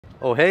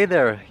Oh hey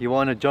there, you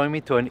want to join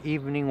me to an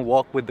evening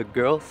walk with the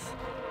girls?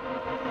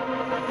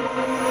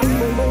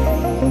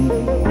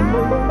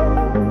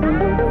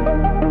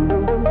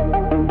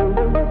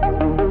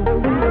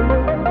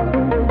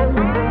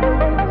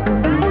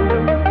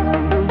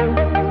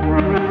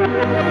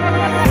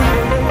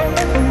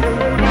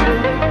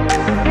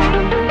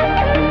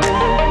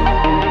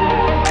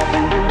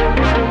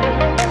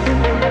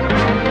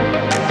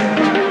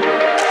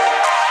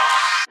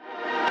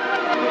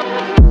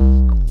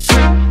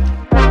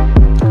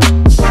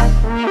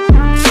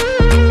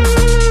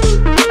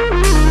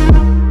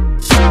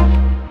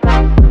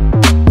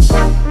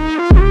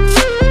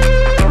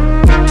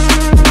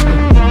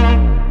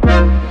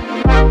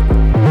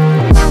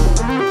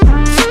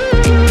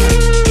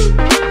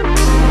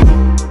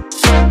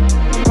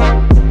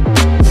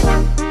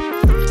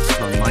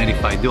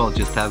 I'll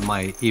just have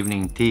my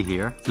evening tea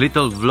here.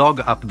 Little vlog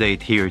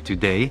update here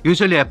today.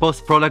 Usually I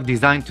post product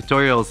design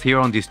tutorials here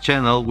on this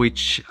channel,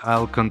 which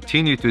I'll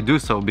continue to do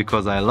so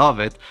because I love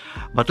it.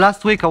 But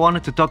last week I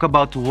wanted to talk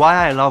about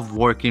why I love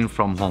working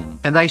from home.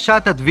 And I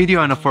shot that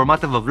video in a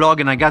format of a vlog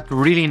and I got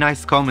really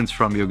nice comments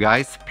from you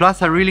guys.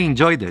 Plus I really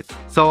enjoyed it.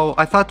 So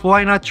I thought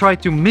why not try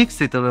to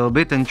mix it a little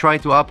bit and try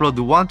to upload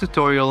one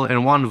tutorial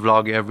and one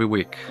vlog every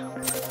week.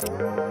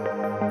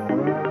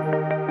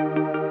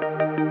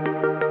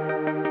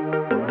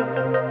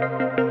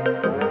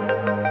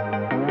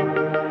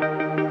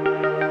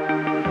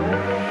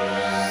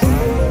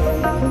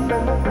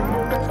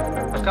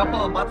 A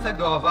couple of months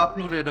ago, I've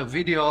uploaded a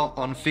video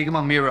on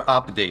Figma Mirror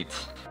update.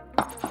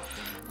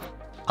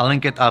 I'll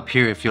link it up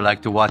here if you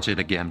like to watch it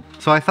again.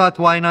 So I thought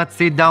why not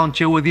sit down,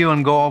 chill with you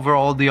and go over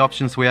all the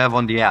options we have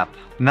on the app.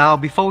 Now,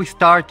 before we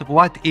start,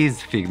 what is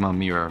Figma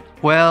Mirror?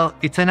 Well,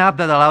 it's an app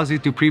that allows you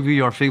to preview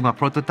your Figma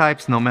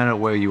prototypes no matter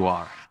where you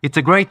are. It's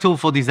a great tool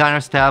for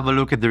designers to have a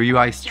look at the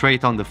UI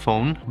straight on the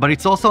phone, but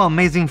it's also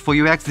amazing for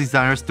UX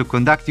designers to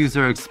conduct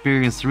user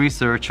experience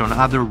research on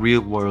other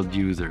real-world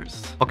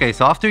users. Okay,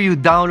 so after you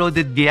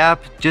downloaded the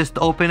app, just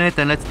open it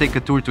and let's take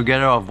a tour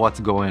together of what's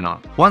going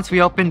on. Once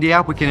we open the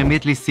app, we can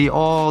immediately see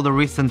all the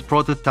recent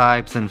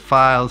prototypes and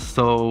files.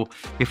 So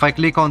if I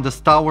click on the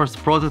Star Wars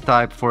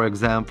prototype, for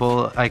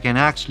example, I can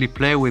actually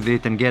play with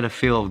it and get a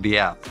feel of the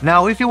app.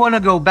 Now, if you want to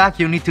go back,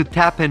 you need to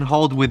tap and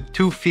hold with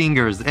 2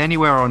 fingers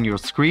anywhere on your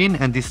screen,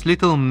 and this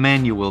little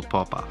menu will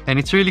pop up. And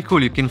it's really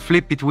cool. You can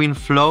flip between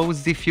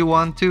flows if you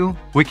want to.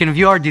 We can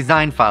view our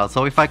design file.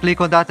 So if I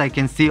click on that, I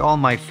can see all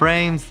my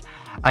frames.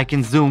 I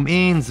can zoom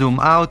in, zoom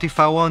out if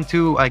I want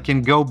to. I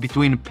can go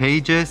between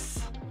pages.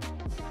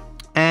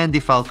 And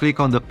if I'll click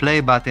on the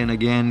play button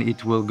again,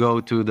 it will go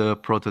to the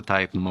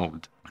prototype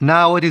mode.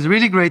 Now, what is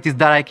really great is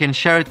that I can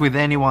share it with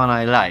anyone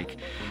I like.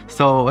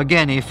 So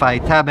again, if I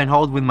tab and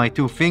hold with my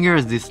 2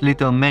 fingers, this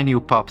little menu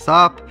pops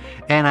up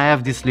and I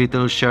have this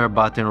little share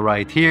button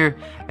right here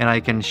and I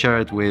can share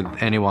it with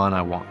anyone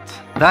I want.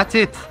 That's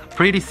it.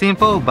 Pretty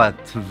simple, but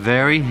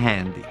very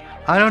handy.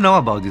 I don't know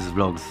about these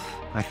vlogs.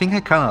 I think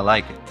I kinda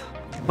like it.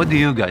 What do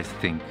you guys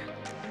think?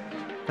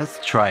 Let's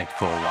try it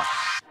for a while.